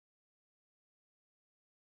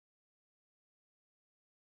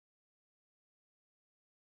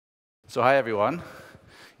So hi, everyone.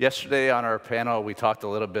 Yesterday on our panel, we talked a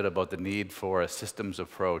little bit about the need for a systems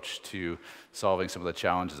approach to solving some of the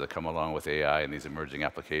challenges that come along with AI and these emerging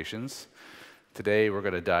applications. Today, we're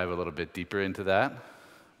going to dive a little bit deeper into that.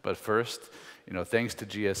 But first, thanks to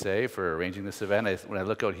GSA for arranging this event. When I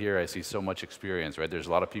look out here, I see so much experience, right? There's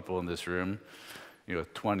a lot of people in this room,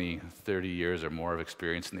 20, 30 years or more of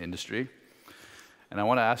experience in the industry. And I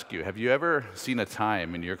want to ask you, have you ever seen a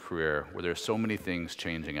time in your career where there's so many things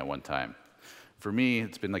changing at one time? For me,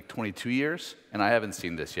 it's been like 22 years, and I haven't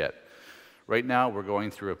seen this yet. Right now, we're going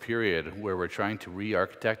through a period where we're trying to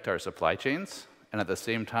re-architect our supply chains, and at the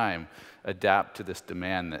same time, adapt to this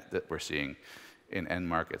demand that we're seeing in end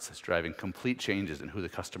markets. It's driving complete changes in who the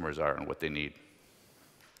customers are and what they need.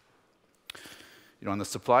 On the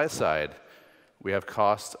supply side, we have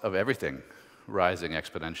costs of everything rising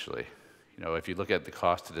exponentially. If you look at the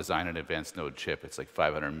cost to design an advanced node chip, it's like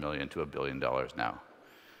 $500 million to $1 billion now.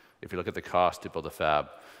 If you look at the cost to build a fab,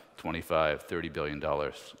 $25, $30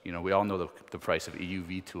 billion. We all know the price of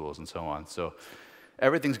EUV tools and so on. So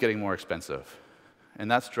everything's getting more expensive. And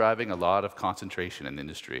that's driving a lot of concentration in the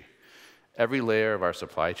industry. Every layer of our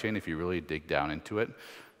supply chain, if you really dig down into it,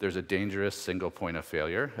 there's a dangerous single point of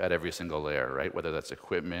failure at every single layer, right? Whether that's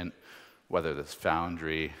equipment, whether that's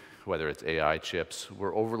foundry, whether it's AI chips,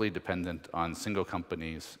 we're overly dependent on single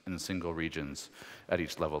companies and single regions at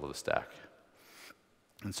each level of the stack.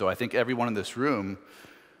 And so I think everyone in this room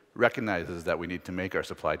recognizes that we need to make our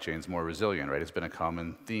supply chains more resilient, right? It's been a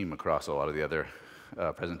common theme across a lot of the other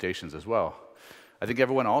presentations as well. I think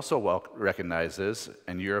everyone also recognizes,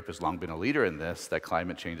 and Europe has long been a leader in this, that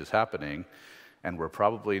climate change is happening, and we're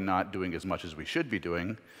probably not doing as much as we should be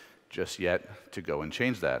doing just yet to go and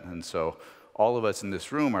change that. And so all of us in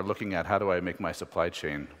this room are looking at how do I make my supply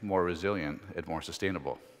chain more resilient and more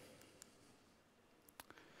sustainable.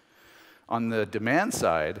 On the demand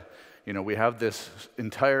side, we have this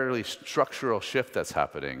entirely structural shift that's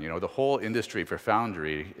happening. The whole industry for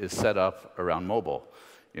foundry is set up around mobile.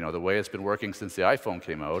 The way it's been working since the iPhone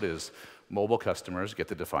came out is mobile customers get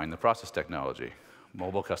to define the process technology.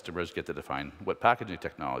 Mobile customers get to define what packaging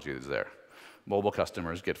technology is there. Mobile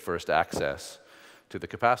customers get first access to the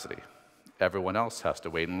capacity. Everyone else has to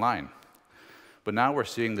wait in line. But now we're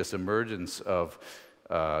seeing this emergence of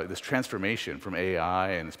this transformation from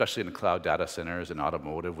AI, and especially in the cloud data centers and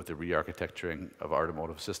automotive with the re-architecturing of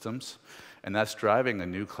automotive systems. And that's driving a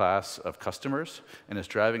new class of customers, and it's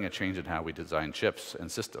driving a change in how we design chips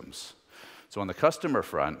and systems. So on the customer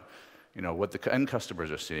front, what the end customers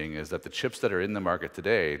are seeing is that the chips that are in the market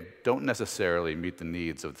today don't necessarily meet the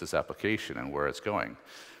needs of this application and where it's going.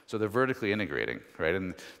 So they're vertically integrating, right?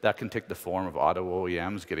 And that can take the form of auto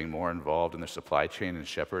OEMs getting more involved in their supply chain and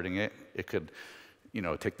shepherding it. It could,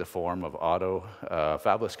 take the form of auto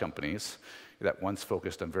fabless companies that once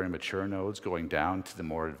focused on very mature nodes going down to the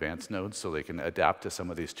more advanced nodes so they can adapt to some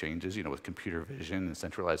of these changes, with computer vision and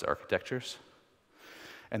centralized architectures.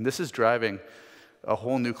 And this is driving a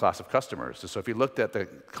whole new class of customers. So if you looked at the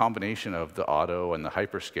combination of the auto and the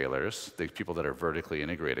hyperscalers, the people that are vertically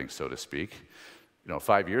integrating, so to speak,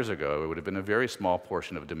 5 years ago, it would have been a very small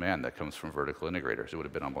portion of demand that comes from vertical integrators. It would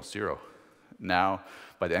have been almost zero. Now,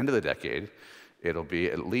 by the end of the decade, it'll be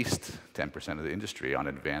at least 10% of the industry on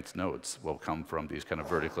advanced nodes will come from these kind of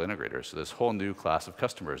vertical integrators. So this whole new class of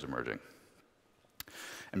customers emerging.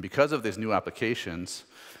 And because of these new applications,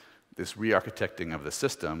 this re-architecting of the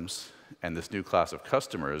systems, and this new class of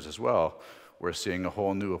customers as well, we're seeing a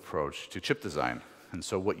whole new approach to chip design. And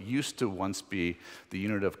so what used to once be the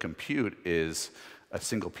unit of compute is a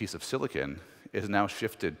single piece of silicon is now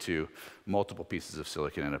shifted to multiple pieces of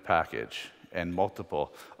silicon in a package and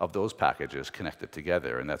multiple of those packages connected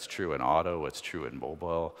together. And that's true in auto, it's true in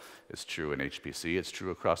mobile, it's true in HPC, it's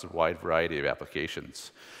true across a wide variety of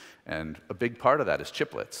applications. And a big part of that is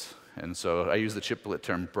chiplets. And so I use the chiplet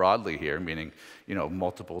term broadly here, meaning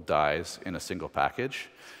multiple dies in a single package,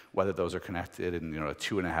 whether those are connected in a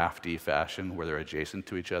 2.5D fashion where they're adjacent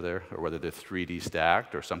to each other, or whether they're 3D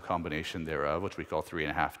stacked or some combination thereof, which we call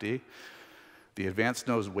 3.5D. The advanced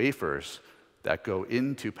nodes wafers that go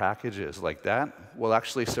into packages like that will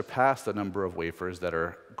actually surpass the number of wafers that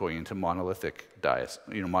are going into monolithic dies,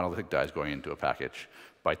 monolithic dies going into a package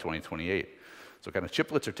by 2028. So kind of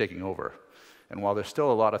chiplets are taking over. And while there's still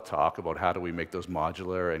a lot of talk about how do we make those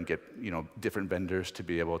modular and get different vendors to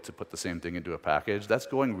be able to put the same thing into a package, that's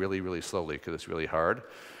going really, really slowly because it's really hard.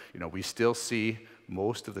 We still see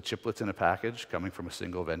most of the chiplets in a package coming from a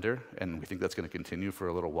single vendor, and we think that's going to continue for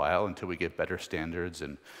a little while until we get better standards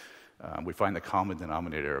and we find the common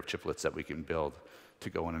denominator of chiplets that we can build to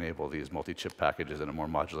go and enable these multi-chip packages in a more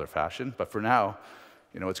modular fashion. But for now,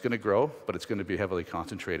 It's going to grow, but it's going to be heavily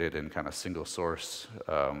concentrated in kind of single source,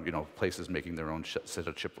 places making their own set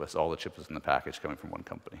of chiplets, all the chiplets in the package coming from one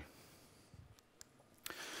company.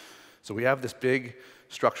 So we have this big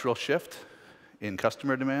structural shift in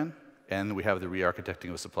customer demand, and we have the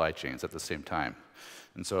re-architecting of supply chains at the same time.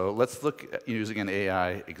 And so let's look at using an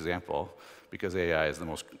AI example, because AI is the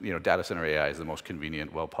most, data center AI is the most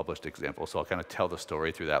convenient, well-published example. So I'll kind of tell the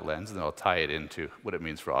story through that lens, and then I'll tie it into what it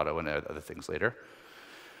means for auto and other things later.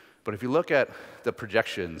 But if you look at the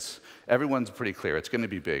projections, everyone's pretty clear. It's going to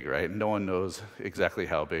be big, right? No one knows exactly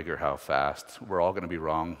how big or how fast. We're all going to be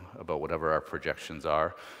wrong about whatever our projections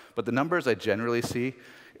are. But the numbers I generally see,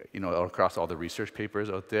 across all the research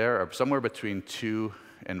papers out there, are somewhere between 2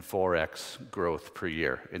 and 4x growth per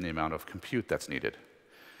year in the amount of compute that's needed.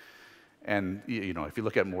 And if you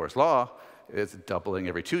look at Moore's law, it's doubling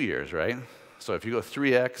every 2 years, right? So if you go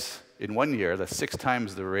 3x in 1 year, that's 6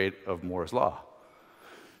 times the rate of Moore's law.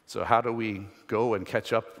 So how do we go and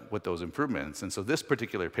catch up with those improvements? And so this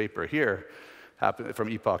particular paper here from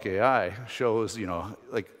Epoch AI shows,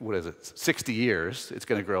 60 years, it's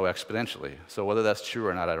going to grow exponentially. So whether that's true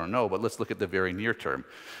or not, I don't know, but let's look at the very near term.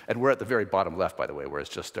 And we're at the very bottom left, by the way, where it's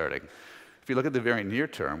just starting. If you look at the very near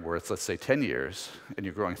term, where it's, let's say, 10 years, and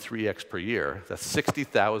you're growing 3x per year, that's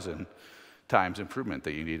 60,000 times improvement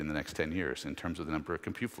that you need in the next 10 years in terms of the number of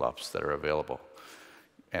compute flops that are available.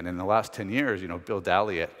 And in the last 10 years, Bill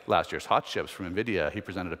Daly at last year's Hot Chips from NVIDIA, he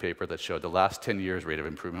presented a paper that showed the last 10 years rate of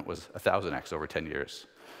improvement was 1,000x over 10 years.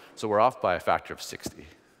 So we're off by a factor of 60.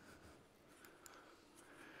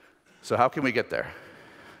 So how can we get there?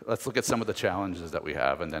 Let's look at some of the challenges that we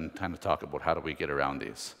have and then kind of talk about how do we get around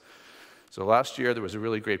these. So last year, there was a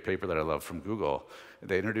really great paper that I love from Google.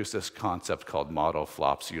 They introduced this concept called model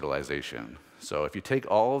flops utilization. So if you take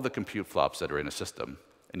all of the compute flops that are in a system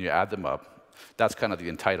and you add them up, that's kind of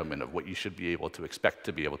the entitlement of what you should be able to expect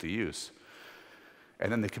to be able to use.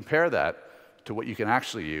 And then they compare that to what you can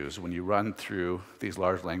actually use when you run through these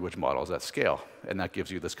large language models at scale. And that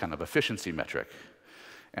gives you this kind of efficiency metric.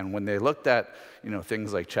 And when they looked at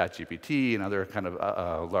things like ChatGPT and other kind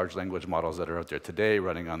of large language models that are out there today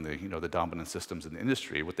running on the dominant systems in the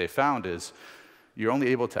industry, what they found is you're only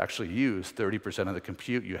able to actually use 30% of the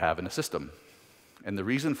compute you have in a system. And the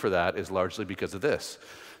reason for that is largely because of this.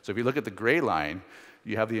 So if you look at the gray line,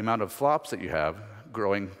 you have the amount of flops that you have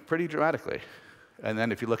growing pretty dramatically. And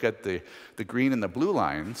then if you look at the green and the blue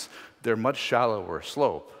lines, they're much shallower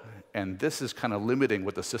slope. And this is kind of limiting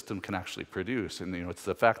what the system can actually produce. And it's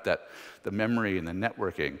the fact that the memory and the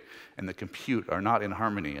networking and the compute are not in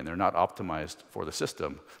harmony and they're not optimized for the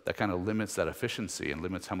system that kind of limits that efficiency and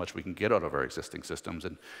limits how much we can get out of our existing systems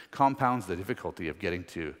and compounds the difficulty of getting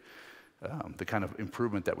to the kind of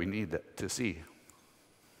improvement that we need to see.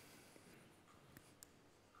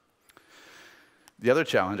 The other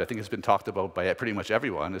challenge, I think has been talked about by pretty much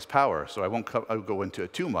everyone, is power. So I won't go into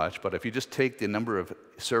it too much, but if you just take the number of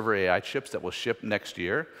server AI chips that will ship next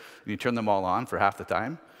year, and you turn them all on for half the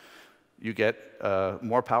time, you get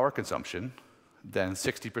more power consumption than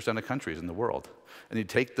 60% of countries in the world. And you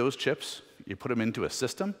take those chips, you put them into a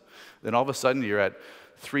system, then all of a sudden you're at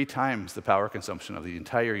 3 times the power consumption of the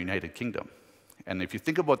entire United Kingdom. And if you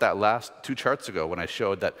think about that last 2 charts ago when I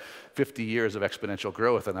showed that 50 years of exponential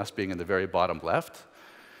growth and us being in the very bottom left,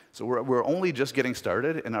 so we're only just getting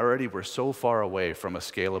started, and already we're so far away from a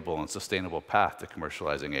scalable and sustainable path to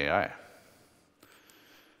commercializing AI.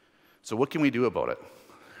 So what can we do about it?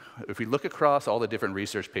 If we look across all the different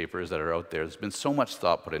research papers that are out there, there's been so much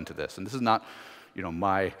thought put into this. And this is not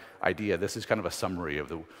my idea. This is kind of a summary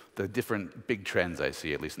of the different big trends I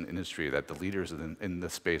see, at least in the industry, that the leaders in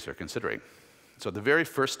this space are considering. So the very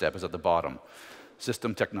first step is at the bottom,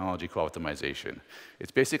 system technology co-optimization.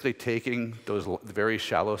 It's basically taking those very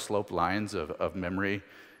shallow slope lines of memory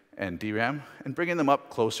and DRAM and bringing them up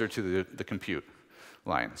closer to the compute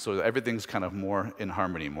line. So everything's kind of more in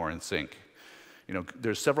harmony, more in sync.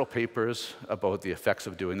 There's several papers about the effects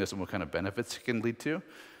of doing this and what kind of benefits it can lead to.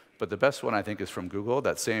 But the best one, I think, is from Google.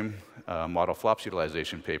 That same model flops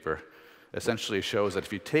utilization paper essentially shows that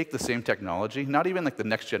if you take the same technology, not even like the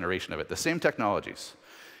next generation of it, the same technologies,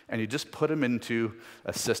 and you just put them into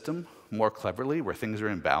a system more cleverly where things are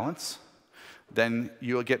in balance, then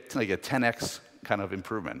you'll get like a 10x kind of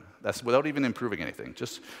improvement. That's without even improving anything.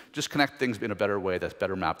 Just connect things in a better way that's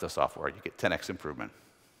better mapped to software. You get 10x improvement.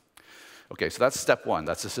 Okay, so that's step 1.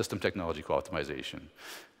 That's the system technology co-optimization.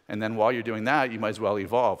 And then while you're doing that, you might as well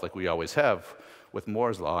evolve, like we always have, with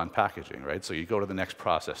Moore's law on packaging, right? So you go to the next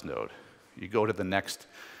process node. You go to the next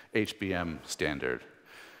HBM standard.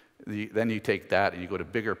 Then you take that and you go to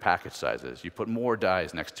bigger package sizes. You put more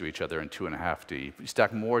dies next to each other in 2.5D. You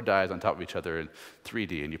stack more dies on top of each other in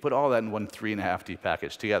 3D, and you put all that in one 3.5D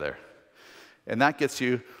package together. And that gets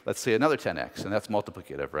you, let's say, another 10x, and that's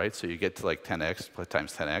multiplicative, right? So you get to like 10x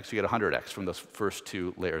times 10x, you get 100x from those first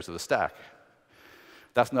two layers of the stack.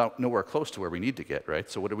 That's nowhere close to where we need to get, right?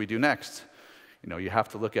 So what do we do next? You have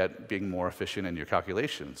to look at being more efficient in your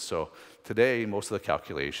calculations. So today, most of the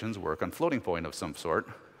calculations work on floating point of some sort,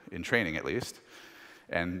 in training at least,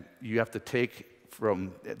 and you have to take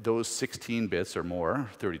from those 16 bits or more,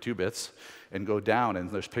 32 bits, and go down, and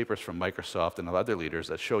there's papers from Microsoft and other leaders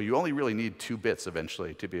that show you only really need 2 bits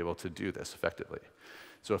eventually to be able to do this effectively.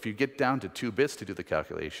 So if you get down to 2 bits to do the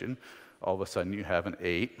calculation, all of a sudden you have an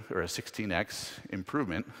 8 or a 16x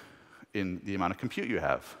improvement in the amount of compute you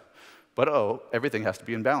have. But everything has to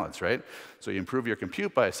be in balance, right? So you improve your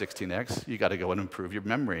compute by 16x, you got to go and improve your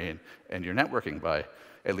memory and your networking by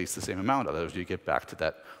at least the same amount. Otherwise, you get back to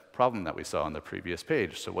that problem that we saw on the previous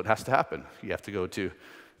page. So what has to happen? You have to go to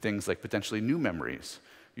things like potentially new memories.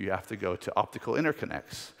 You have to go to optical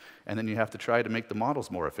interconnects. And then you have to try to make the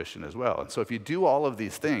models more efficient as well. And so if you do all of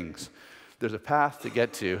these things, there's a path to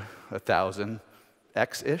get to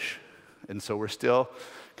 1,000x-ish. And so we're still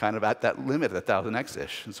kind of at that limit,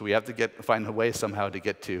 1,000x-ish. And so we have to find a way somehow to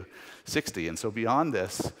get to 60. And so beyond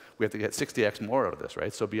this, we have to get 60x more out of this,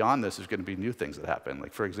 right? So beyond this, there's going to be new things that happen.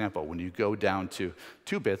 Like, for example, when you go down to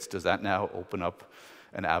 2 bits, does that now open up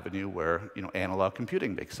an avenue where analog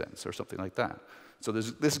computing makes sense or something like that? So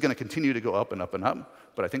this is going to continue to go up and up and up.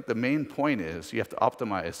 But I think the main point is you have to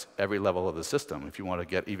optimize every level of the system if you want to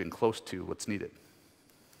get even close to what's needed.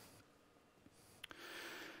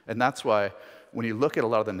 And that's why when you look at a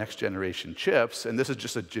lot of the next generation chips, and this is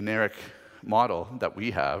just a generic model that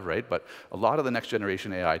we have, right? But a lot of the next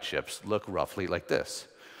generation AI chips look roughly like this.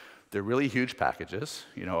 They're really huge packages,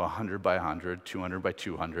 100 by 100, 200 by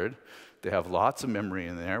 200. They have lots of memory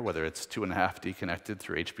in there, whether it's 2.5D connected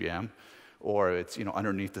through HBM, or it's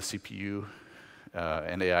underneath the CPU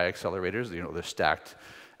and AI accelerators. They're stacked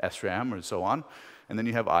SRAM and so on. And then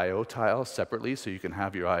you have I/O tiles separately, so you can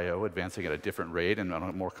have your I/O advancing at a different rate and on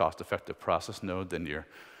a more cost-effective process node than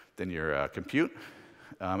your compute.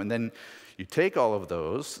 And then you take all of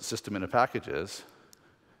those system-in-a-packages,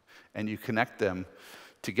 and you connect them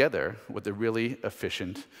together with a really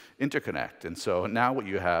efficient interconnect. And so now what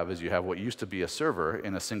you have is you have what used to be a server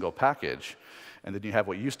in a single package, and then you have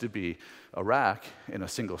what used to be a rack in a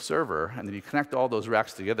single server, and then you connect all those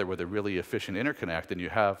racks together with a really efficient interconnect, and you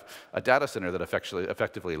have a data center that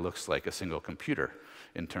effectively looks like a single computer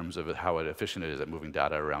in terms of how efficient it is at moving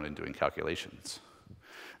data around and doing calculations.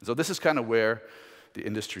 And so this is kind of where the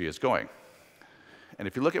industry is going. And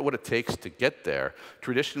if you look at what it takes to get there,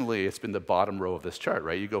 traditionally it's been the bottom row of this chart,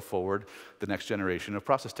 right? You go forward the next generation of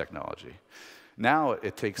process technology. Now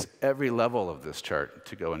it takes every level of this chart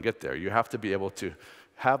to go and get there. You have to be able to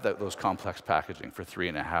have those complex packaging for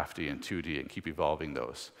 3.5D and 2D and keep evolving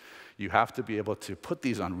those. You have to be able to put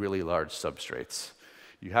these on really large substrates.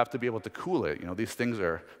 You have to be able to cool it. These things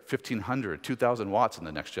are 1,500, 2,000 watts in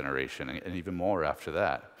the next generation, and even more after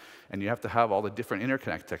that. And you have to have all the different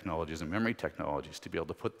interconnect technologies and memory technologies to be able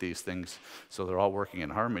to put these things so they're all working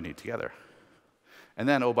in harmony together. And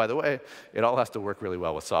then, by the way, it all has to work really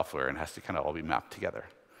well with software and has to kind of all be mapped together.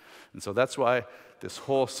 And so that's why this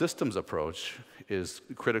whole systems approach is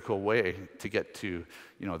a critical way to get to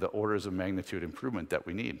the orders of magnitude improvement that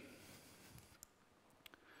we need.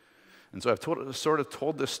 And so I've sort of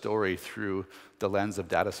told this story through the lens of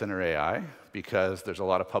data center AI because there's a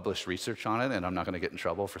lot of published research on it, and I'm not going to get in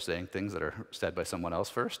trouble for saying things that are said by someone else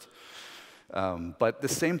first. But the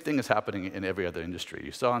same thing is happening in every other industry.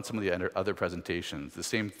 You saw in some of the other presentations the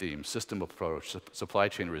same theme: system approach, supply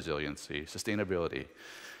chain resiliency, sustainability.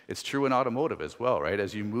 It's true in automotive as well, right?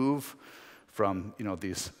 As you move from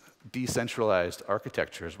these decentralized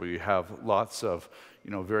architectures where you have lots of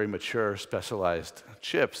very mature, specialized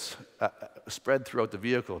chips spread throughout the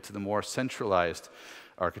vehicle to the more centralized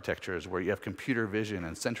architectures where you have computer vision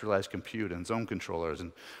and centralized compute and zone controllers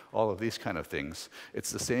and all of these kind of things.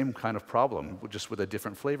 It's the same kind of problem, just with a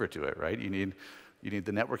different flavor to it, right? You need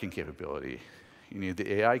the networking capability. You need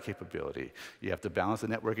the AI capability. You have to balance the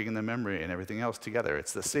networking and the memory and everything else together.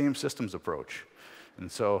 It's the same systems approach.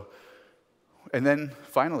 And then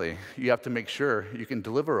finally, you have to make sure you can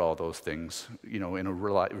deliver all those things, in a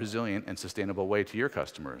resilient and sustainable way to your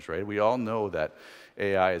customers, right? We all know that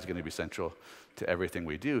AI is going to be central to everything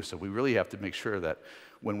we do, so we really have to make sure that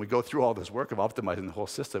when we go through all this work of optimizing the whole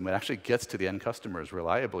system, it actually gets to the end customers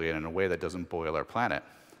reliably and in a way that doesn't boil our planet.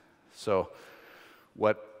 So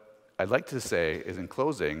what I'd like to say is, in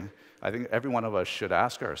closing, I think every one of us should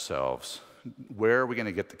ask ourselves, where are we going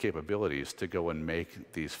to get the capabilities to go and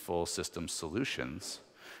make these full system solutions?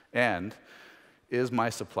 And is my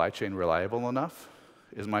supply chain reliable enough?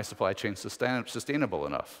 Is my supply chain sustainable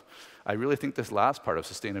enough? I really think this last part of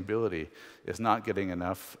sustainability is not getting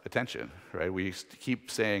enough attention, right? We keep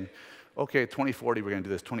saying, okay, 2040 we're going to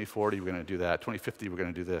do this, 2040 we're going to do that, 2050 we're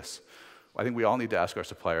going to do this. I think we all need to ask our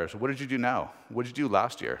suppliers, what did you do now? What did you do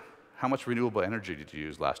last year? How much renewable energy did you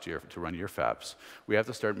use last year to run your fabs? We have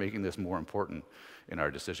to start making this more important in our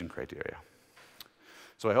decision criteria.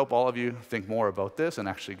 So I hope all of you think more about this and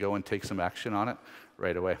actually go and take some action on it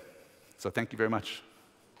right away. So thank you very much.